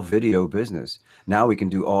do all video business. Now we can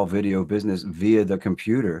do all video business via the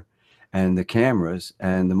computer and the cameras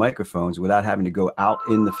and the microphones without having to go out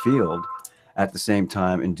in the field at the same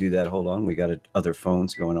time and do that. Hold on, we got other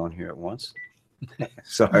phones going on here at once.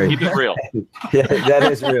 Sorry. Keep it real. Yeah,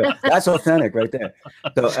 that is real. That's authentic right there.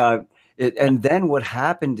 So, and then what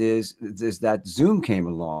happened is that Zoom came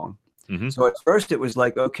along. So at first it was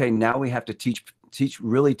like, okay, now we have to teach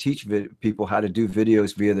people how to do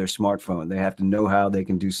videos via their smartphone. They have to know how they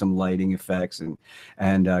can do some lighting effects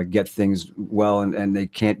and get things well, and they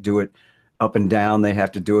can't do it up and down. They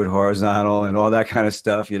have to do it horizontal and all that kind of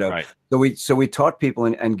stuff, Right. So we taught people,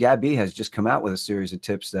 and Gabby has just come out with a series of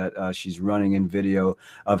tips that she's running in video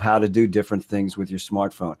of how to do different things with your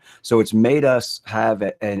smartphone. So it's made us have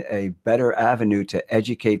a better avenue to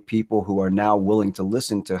educate people who are now willing to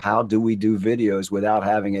listen to how do we do videos without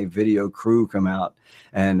having a video crew come out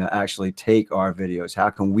and actually take our videos. How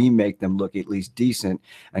can we make them look at least decent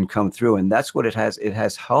and come through? And that's what it has. It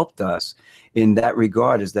has helped us in that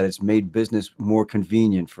regard, is that it's made business more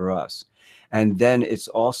convenient for us. And then it's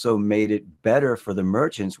also made it better for the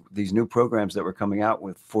merchants. These new programs that we're coming out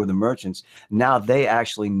with for the merchants, now they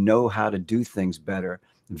actually know how to do things better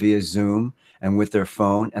via Zoom and with their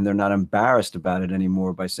phone, and they're not embarrassed about it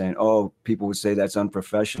anymore by saying, oh, people would say that's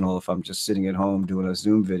unprofessional if I'm just sitting at home doing a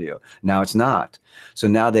Zoom video. Now it's not. So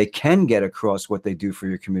now they can get across what they do for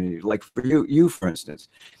your community. Like for you, for instance,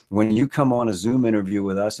 when you come on a Zoom interview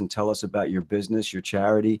with us and tell us about your business, your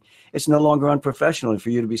charity, it's no longer unprofessional for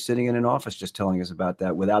you to be sitting in an office just telling us about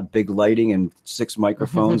that without big lighting and 6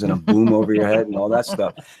 microphones and a boom over your head and all that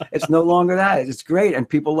stuff. It's no longer that. It's great. And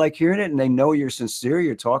people like hearing it, and they know you're sincere.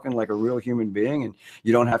 You're talking like a real human being, and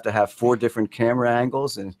you don't have to have 4 different camera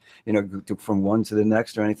angles and, from one to the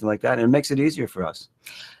next or anything like that. And it makes it easier for us.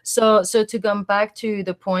 So to come back to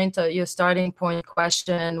the point, your starting point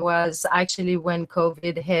question was actually when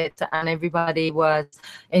COVID hit and everybody was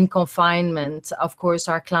in confinement. Of course,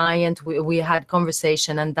 our client, we had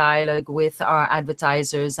conversation and dialogue with our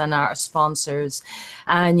advertisers and our sponsors,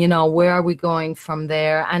 and where are we going from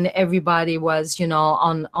there? And everybody was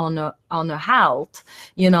on a halt,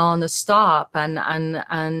 on a stop,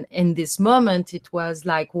 and in this moment it was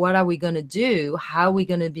like, what are we going to do? How are we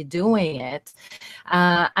going to be doing it?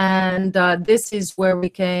 And this is where we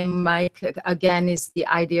came. Mike, again, is the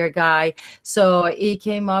idea guy. So he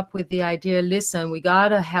came up with the idea, listen, we got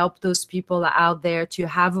to help those people out there to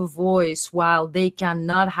have a voice while they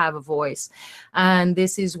cannot have a voice. And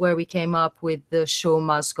this is where we came up with the show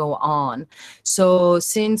must go on. So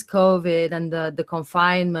since COVID and the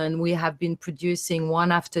confinement, we have been producing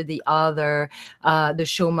one after the other, the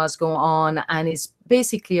show must go on, and it's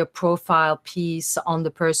basically a profile piece on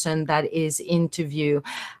the person that is interviewed.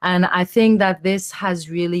 And I think that this has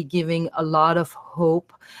really given a lot of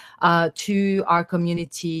hope to our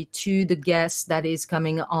community, to the guests that is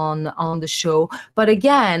coming on the show. But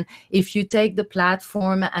again, if you take the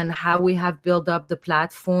platform and how we have built up the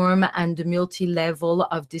platform and the multi-level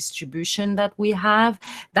of distribution that we have,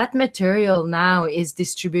 that material now is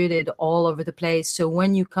distributed all over the place. So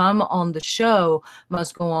when you come on the show,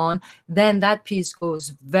 Must Go On, then that piece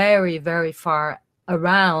goes very, very far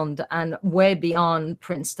around and way beyond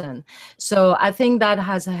Princeton. So I think that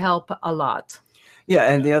has helped a lot.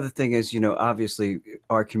 Yeah, and the other thing is, obviously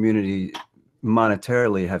our community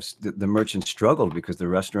monetarily the merchants struggled because the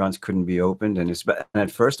restaurants couldn't be opened, and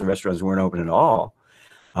at first the restaurants weren't open at all.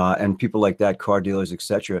 And people like that, car dealers,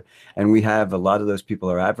 etc. And we have a lot of those people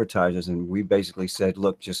are advertisers, and we basically said,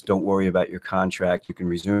 look, just don't worry about your contract. You can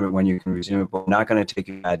resume it when you can resume it, but we're not going to take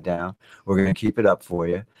your ad down. We're going to keep it up for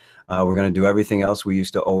you. We're going to do everything else we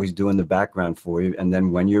used to always do in the background for you. And then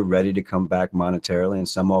when you're ready to come back monetarily, and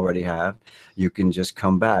some already have, you can just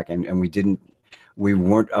come back. And we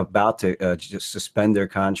weren't about to just suspend their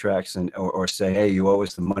contracts or say, hey, you owe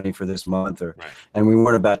us the money for this month, and we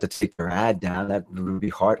weren't about to take their ad down. That would be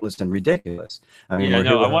heartless and ridiculous. I mean, I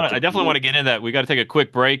definitely want to get into that. We got to take a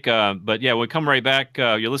quick break, but yeah, we'll come right back.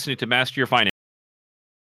 You're listening to Master Your Finance.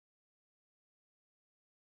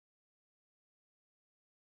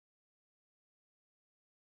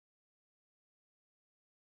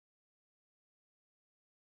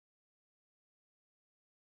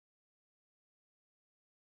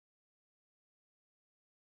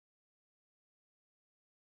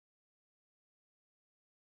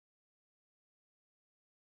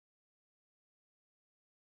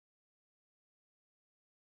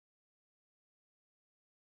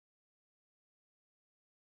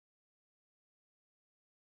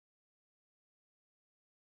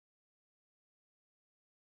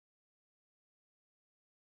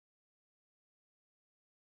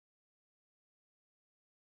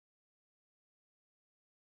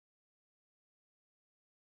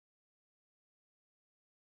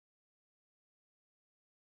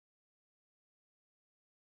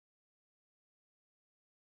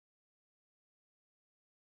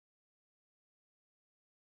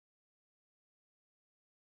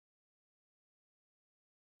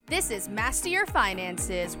 This is Master Your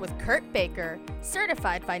Finances with Kurt Baker,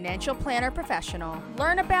 Certified Financial Planner Professional.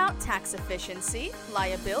 Learn about tax efficiency,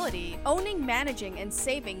 liability, owning, managing, and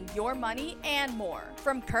saving your money, and more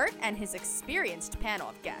from Kurt and his experienced panel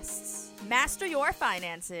of guests. Master Your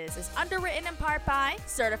Finances is underwritten in part by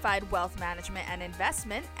Certified Wealth Management and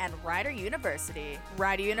Investment and Rider University.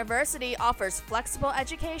 Rider University offers flexible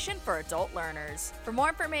education for adult learners. For more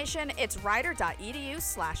information, it's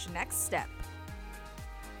rider.edu/nextstep.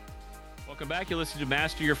 Welcome back. You're listening to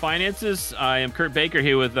Master Your Finances. I am Kurt Baker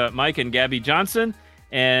here with Mike and Gabby Johnson,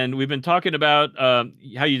 and we've been talking about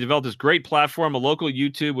how you developed this great platform, a local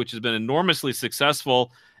YouTube, which has been enormously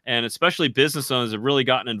successful, and especially business owners have really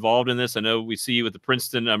gotten involved in this. I know we see you with the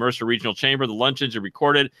Princeton Mercer Regional Chamber. The luncheons are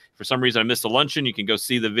recorded. For some reason, I missed the luncheon. You can go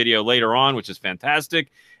see the video later on, which is fantastic.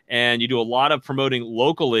 And you do a lot of promoting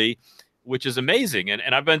locally, which is amazing.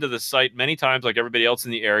 And I've been to the site many times, like everybody else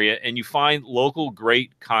in the area, and you find local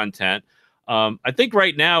great content. I think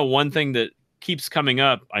right now, one thing that keeps coming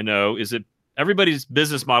up, I know, is that everybody's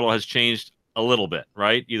business model has changed a little bit,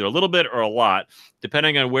 right? Either a little bit or a lot,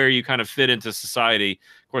 depending on where you kind of fit into society.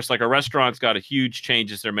 Of course, like a restaurant's got a huge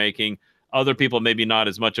changes they're making. Other people, maybe not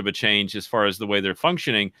as much of a change as far as the way they're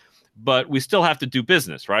functioning, but we still have to do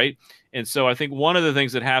business, right? And so I think one of the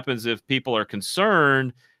things that happens if people are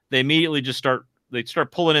concerned, they immediately just start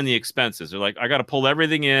pulling in the expenses. They're like, I got to pull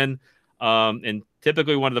everything in. And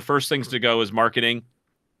typically one of the first things to go is marketing.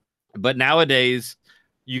 But nowadays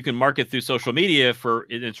you can market through social media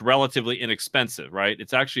it's relatively inexpensive, right?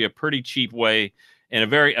 It's actually a pretty cheap way and a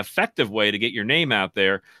very effective way to get your name out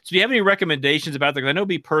there. So do you have any recommendations about that? Because I know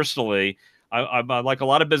me personally, I'm like a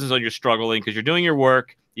lot of business owners, you're struggling because you're doing your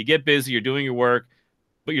work, you get busy, you're doing your work,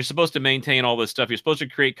 but you're supposed to maintain all this stuff. You're supposed to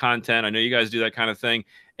create content. I know you guys do that kind of thing.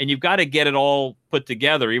 And you've got to get it all put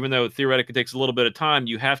together, even though theoretically it takes a little bit of time.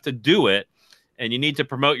 You have to do it, and you need to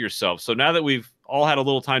promote yourself. So now that we've all had a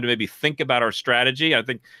little time to maybe think about our strategy, I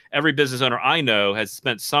think every business owner I know has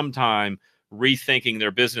spent some time rethinking their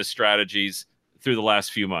business strategies through the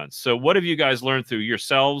last few months. So what have you guys learned through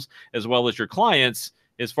yourselves as well as your clients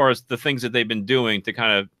as far as the things that they've been doing to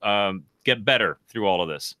kind of get better through all of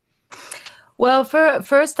this? Well,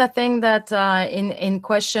 first, I think that in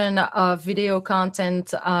question of video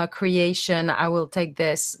content creation, I will take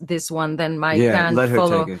this one. Then Mike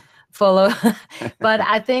can follow. But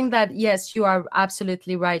I think that yes, you are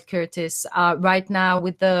absolutely right, Curtis. Right now,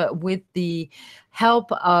 with the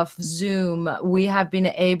help of Zoom, we have been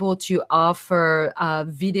able to offer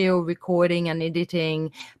video recording and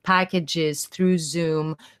editing packages through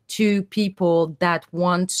Zoom to people that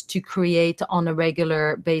want to create on a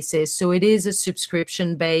regular basis. So it is a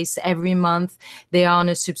subscription base. Every month they are on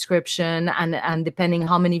a subscription, and depending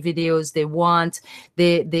how many videos they want,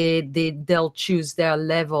 they'll choose their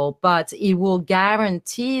level, but it will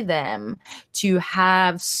guarantee them to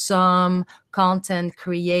have some content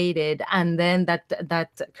created, and then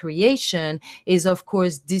that creation is of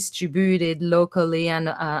course distributed locally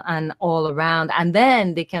and all around, and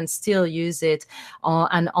then they can still use it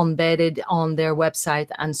and embedded on their website,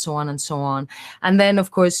 and so on and so on. And then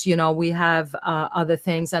of course, you know, we have other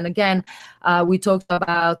things, and again, we talked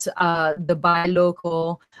about the buy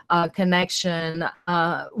local connection.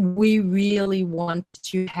 We really want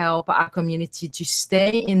to help our community to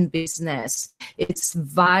stay in business. It's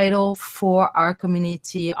vital for our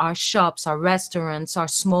community, our shops, our restaurants, our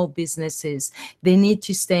small businesses. They need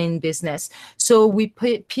to stay in business. So we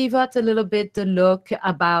pivot a little bit the look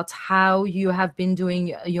about how you have been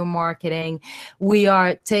doing your marketing. We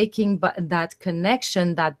are taking that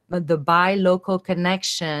connection, that the buy local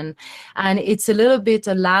connection, and it's a little bit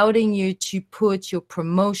allowing you to put your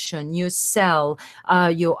promotion, your sell,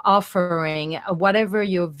 your offering, whatever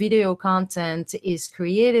your video content is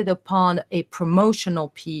created upon a promotional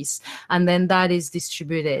piece, and then that is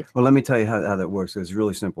distributed. Well, let me tell you how that works. It's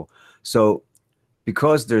really simple. So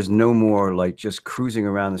because there's no more like just cruising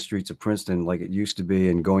around the streets of Princeton like it used to be,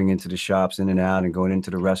 and going into the shops in and out, and going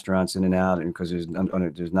into the restaurants in and out, and because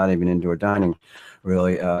there's not even indoor dining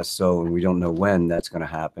really, so we don't know when that's going to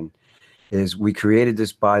happen, is we created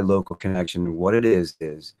this buy local connection. What it is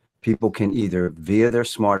people can either via their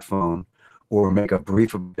smartphone or make a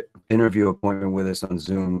brief interview appointment with us on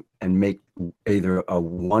Zoom and make either a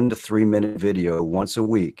 1 to 3 minute video once a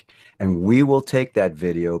week. And we will take that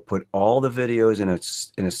video, put all the videos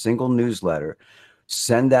in a single newsletter,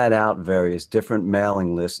 send that out various different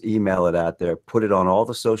mailing lists, email it out there, put it on all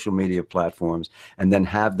the social media platforms, and then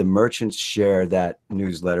have the merchants share that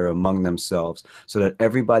newsletter among themselves so that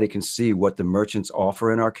everybody can see what the merchants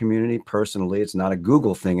offer in our community personally. It's not a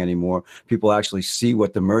Google thing anymore. People actually see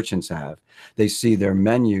what the merchants have. They see their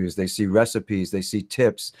menus, they see recipes, they see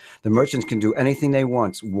tips. The merchants can do anything they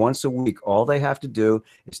want once a week. All they have to do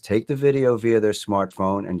is take the video via their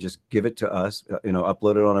smartphone and just give it to us,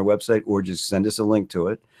 upload it on our website, or just send us a link to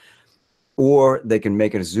it. Or they can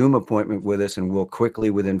make a Zoom appointment with us, and we'll quickly,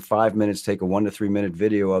 within 5 minutes, take a 1 to 3 minute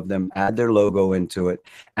video of them, add their logo into it,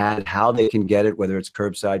 add how they can get it, whether it's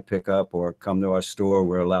curbside pickup or come to our store.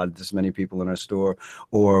 We're allowed this many people in our store,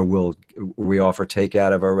 or we offer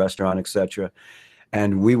takeout of our restaurant, etc.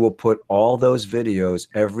 And we will put all those videos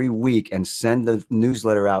every week and send the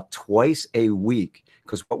newsletter out twice a week.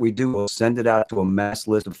 Because what we do, we'll send it out to a mass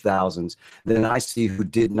list of thousands. Then I see who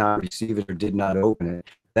did not receive it or did not open it.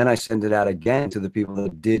 Then I send it out again to the people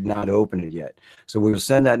that did not open it yet. So we will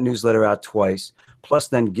send that newsletter out twice, plus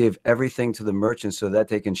then give everything to the merchants so that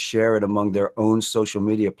they can share it among their own social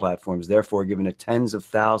media platforms, therefore giving it tens of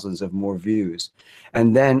thousands of more views.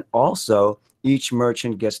 And then also, each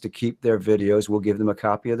merchant gets to keep their videos. We'll give them a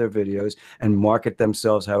copy of their videos and market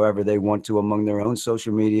themselves however they want to among their own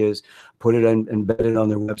social medias, put it embed it on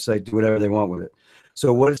their website, do whatever they want with it.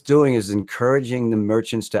 So what it's doing is encouraging the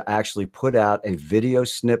merchants to actually put out a video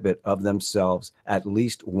snippet of themselves at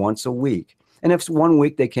least once a week. And if 1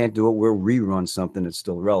 week they can't do it, we'll rerun something that's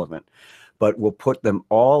still relevant. But we'll put them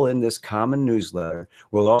all in this common newsletter.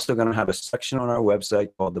 We're also going to have a section on our website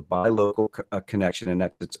called the Buy Local Connection, and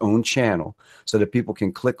that's its own channel, so that people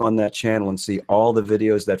can click on that channel and see all the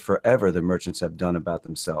videos that forever the merchants have done about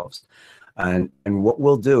themselves. And what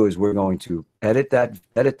we'll do is we're going to edit their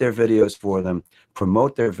videos for them,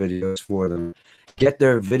 promote their videos for them, get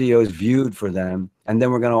their videos viewed for them, and then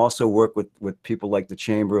we're going to also work with people like the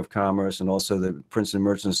Chamber of Commerce and also the Princeton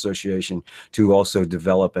Merchants Association to also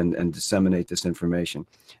develop and disseminate this information.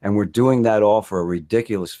 And we're doing that all for a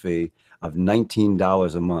ridiculous fee of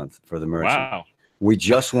 $19 a month for the merchant. Wow. We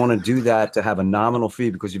just want to do that to have a nominal fee,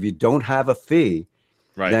 because if you don't have a fee,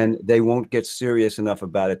 right, then they won't get serious enough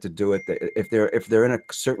about it to do it. If they're in a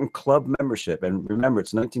certain club membership, and remember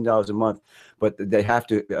it's $19 a month, but they have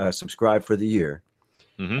to subscribe for the year.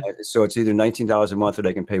 Mm-hmm. So it's either $19 a month, or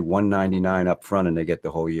they can pay $199 up front and they get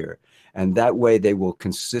the whole year. And that way they will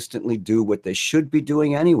consistently do what they should be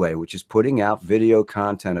doing anyway, which is putting out video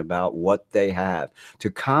content about what they have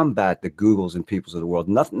to combat the Googles and Peoples of the world.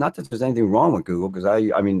 Not that there's anything wrong with Google, because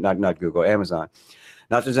I mean not Google, Amazon.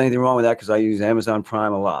 Not that there's anything wrong with that, because I use Amazon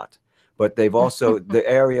Prime a lot. But they've also, the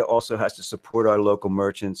area also has to support our local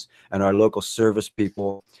merchants and our local service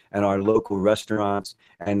people and our local restaurants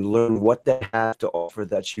and learn what they have to offer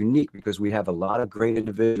that's unique, because we have a lot of great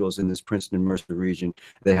individuals in this Princeton Mercer region.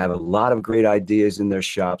 They have a lot of great ideas in their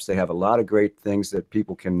shops. They have a lot of great things that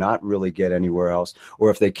people cannot really get anywhere else, or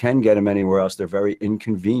if they can get them anywhere else, they're very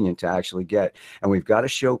inconvenient to actually get. And we've got to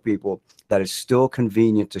show people that it's still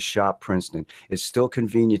convenient to shop Princeton. It's still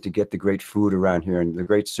convenient to get the great food around here and the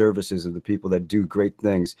great services of the people that do great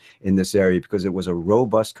things in this area, because it was a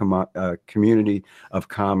robust community of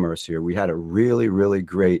commerce here. We had a really, really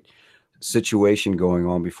great situation going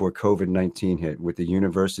on before COVID-19 hit with the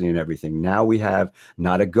university and everything. Now we have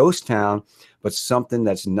not a ghost town, but something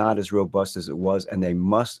that's not as robust as it was, and they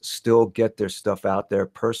must still get their stuff out there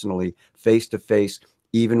personally, face to face,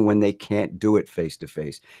 even when they can't do it face to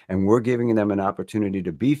face. And we're giving them an opportunity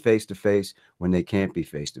to be face to face when they can't be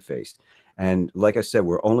face to face. And like I said,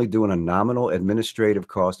 we're only doing a nominal administrative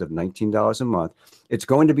cost of $19 a month. It's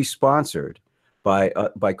going to be sponsored by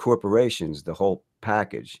corporations, the whole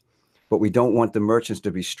package. But we don't want the merchants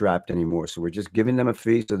to be strapped anymore. So we're just giving them a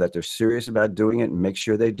fee so that they're serious about doing it and make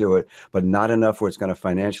sure they do it, but not enough where it's going to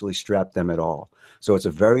financially strap them at all. So it's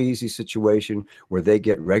a very easy situation where they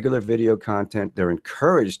get regular video content. They're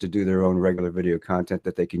encouraged to do their own regular video content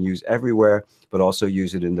that they can use everywhere, but also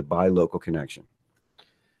use it in the buy local connection.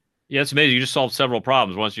 Yeah, it's amazing. You just solved several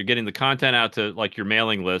problems. Once you're getting the content out to like your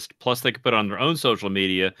mailing list, plus they can put it on their own social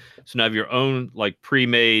media. So now have your own like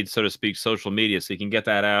pre-made, so to speak, social media. So you can get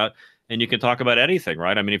that out. And you can talk about anything,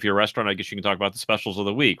 right? I mean, if you're a restaurant, I guess you can talk about the specials of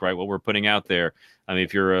the week, right? What we're putting out there. I mean,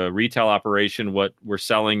 if you're a retail operation, what we're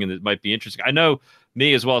selling, and it might be interesting. I know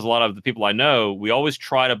me, as well as a lot of the people I know, we always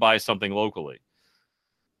try to buy something locally.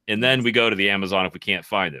 And then we go to the Amazon if we can't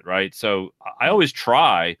find it, right? So I always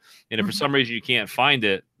try. And if for some reason you can't find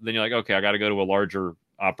it, then you're like, okay, I got to go to a larger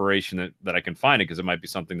operation that I can find it, because it might be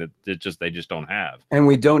something that they just don't have. And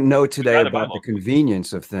we don't know today about the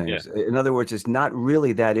convenience of things. Yeah. In other words, it's not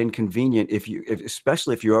really that inconvenient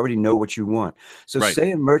especially if you already know what you want. So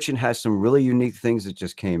say a merchant has some really unique things that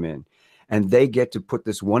just came in, and they get to put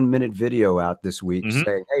this 1-minute video out this week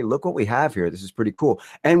saying, hey, look what we have here. This is pretty cool.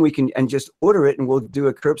 And we can just order it, and we'll do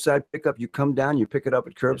a curbside pickup. You come down, you pick it up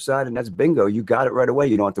at curbside, and that's bingo. You got it right away.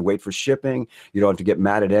 You don't have to wait for shipping. You don't have to get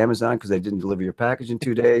mad at Amazon because they didn't deliver your package in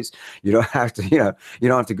 2 days. You don't have to, you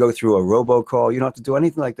don't have to go through a robocall. You don't have to do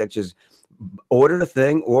anything like that. Just order the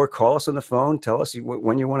thing or call us on the phone. Tell us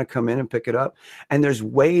when you want to come in and pick it up. And there's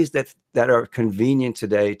ways that are convenient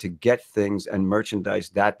today to get things and merchandise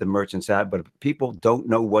that the merchants have, but people don't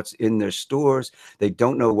know what's in their stores. They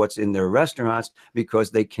don't know what's in their restaurants because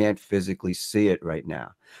they can't physically see it right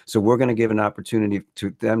now. So we're going to give an opportunity to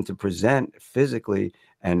them to present physically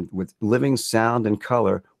and with living sound and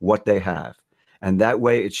color what they have. And that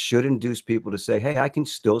way it should induce people to say, hey, I can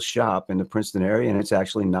still shop in the Princeton area, and it's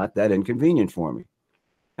actually not that inconvenient for me.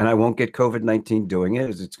 And I won't get COVID-19 doing it.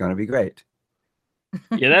 It's going to be great.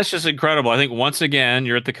 Yeah, that's just incredible. I think once again,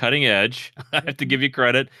 you're at the cutting edge. I have to give you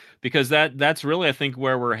credit, because that's really, I think,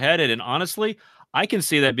 where we're headed. And honestly, I can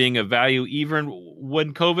see that being a value even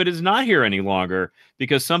when COVID is not here any longer,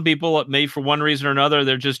 because some people may, for one reason or another,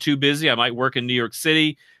 they're just too busy. I might work in New York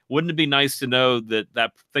City. Wouldn't it be nice to know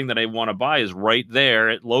that thing that I want to buy is right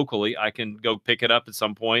there locally? I can go pick it up at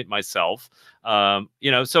some point myself. So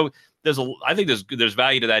I think there's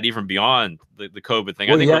value to that even beyond the COVID thing.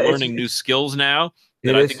 Well, I think we're learning new skills now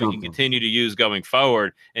that I think we can continue to use going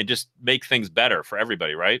forward and just make things better for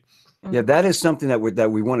everybody, right? Yeah, that is something that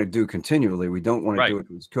we want to do continually. We don't want to do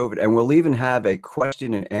it with COVID. And we'll even have a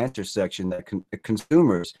question and answer section that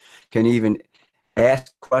consumers can even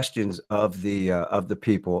ask questions of the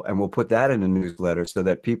people, and we'll put that in a newsletter so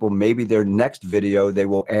that people, maybe their next video, they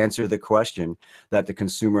will answer the question that the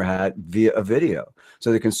consumer had via a video.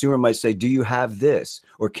 So the consumer might say, do you have this,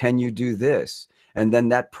 or can you do this? And then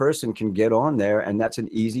that person can get on there, and that's an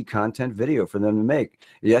easy content video for them to make.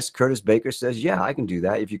 Yes, Curtis Baker says, yeah, I can do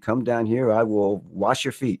that. If you come down here, I will wash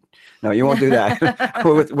your feet. No, you won't do that.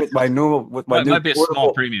 with my new might be a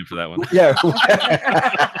small premium for that one. Yeah.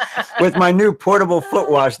 With my new portable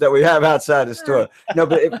foot wash that we have outside the store. No,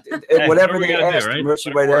 but whatever they ask, the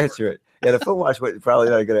merchant might answer it. Yeah, the foot wash was probably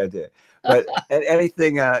not a good idea. But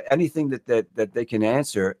anything that they can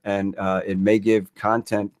answer, and it may give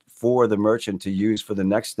content for the merchant to use for the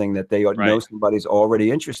next thing that they know somebody's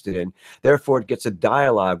already interested in. Therefore, it gets a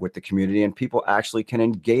dialogue with the community, and people actually can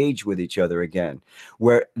engage with each other again,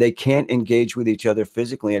 where they can't engage with each other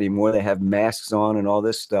physically anymore. They have masks on and all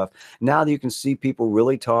this stuff. Now that you can see people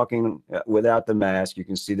really talking without the mask, you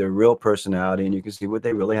can see their real personality, and you can see what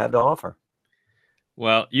they really have to offer.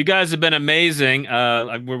 Well, you guys have been amazing.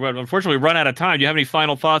 We're unfortunately run out of time. Do you have any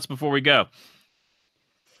final thoughts before we go?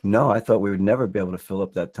 No, I thought we would never be able to fill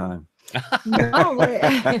up that time. No,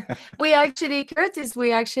 we actually, Curtis,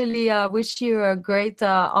 we actually wish you a great,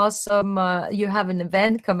 awesome. You have an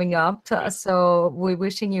event coming up, so we're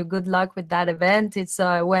wishing you good luck with that event. It's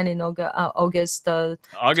when in August.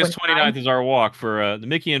 August 29th is our walk for the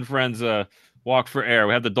Mickey and Friends Walk for Air.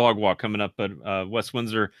 We have the dog walk coming up at West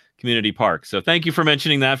Windsor Community Park. So thank you for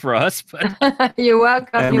mentioning that for us. You're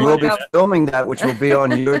welcome. And we'll be filming that, which will be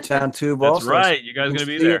on your town tube. That's also. right. You guys are going to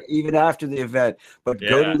be there even after the event. But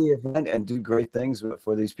go to the event and do great things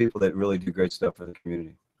for these people that really do great stuff for the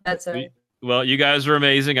community. That's right. Well, you guys are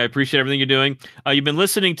amazing. I appreciate everything you're doing. You've been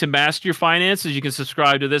listening to Master Your Finances. You can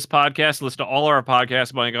subscribe to this podcast and listen to all our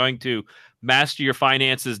podcasts by going to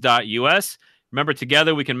masteryourfinances.us. Remember,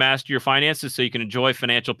 together we can master your finances so you can enjoy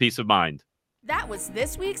financial peace of mind. That was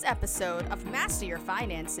this week's episode of Master Your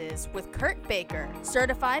Finances with Kurt Baker,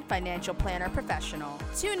 Certified Financial Planner Professional.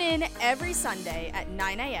 Tune in every Sunday at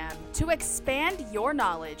 9 a.m. to expand your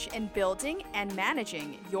knowledge in building and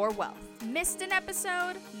managing your wealth. Missed an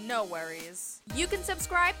episode? No worries. You can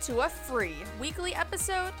subscribe to a free weekly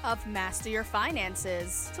episode of Master Your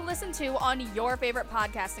Finances to listen to on your favorite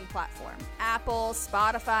podcasting platform. Apple,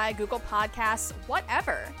 Spotify, Google Podcasts,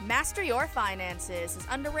 whatever. Master Your Finances is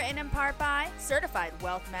underwritten in part by Certified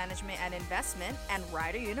Wealth Management and Investment and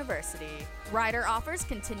Rider University. Rider offers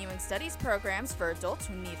continuing studies programs for adults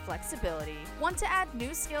who need flexibility. Want to add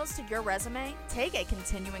new skills to your resume? Take a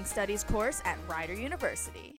continuing studies course at Rider University.